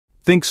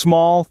Think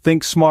small,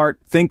 think smart,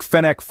 think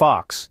Fennec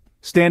fox.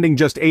 Standing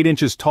just 8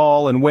 inches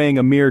tall and weighing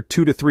a mere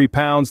 2 to 3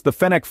 pounds, the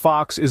Fennec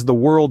fox is the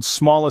world's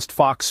smallest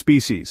fox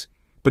species.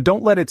 But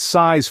don't let its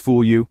size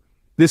fool you.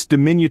 This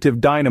diminutive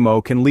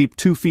dynamo can leap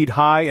 2 feet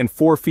high and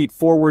 4 feet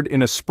forward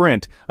in a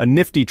sprint, a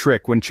nifty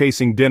trick when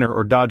chasing dinner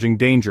or dodging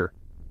danger.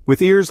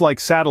 With ears like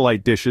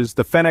satellite dishes,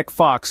 the Fennec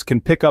fox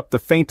can pick up the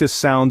faintest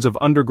sounds of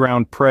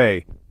underground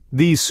prey.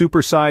 These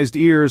supersized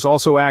ears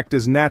also act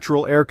as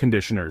natural air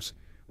conditioners,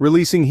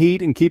 releasing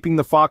heat and keeping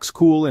the fox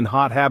cool in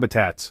hot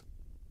habitats.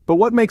 But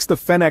what makes the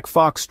Fennec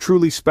fox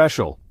truly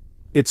special?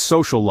 Its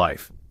social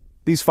life.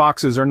 These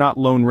foxes are not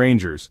lone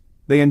rangers.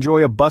 They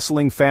enjoy a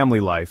bustling family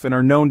life and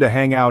are known to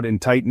hang out in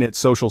tight-knit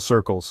social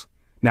circles.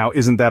 Now,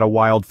 isn't that a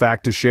wild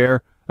fact to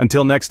share?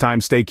 Until next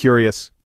time, stay curious.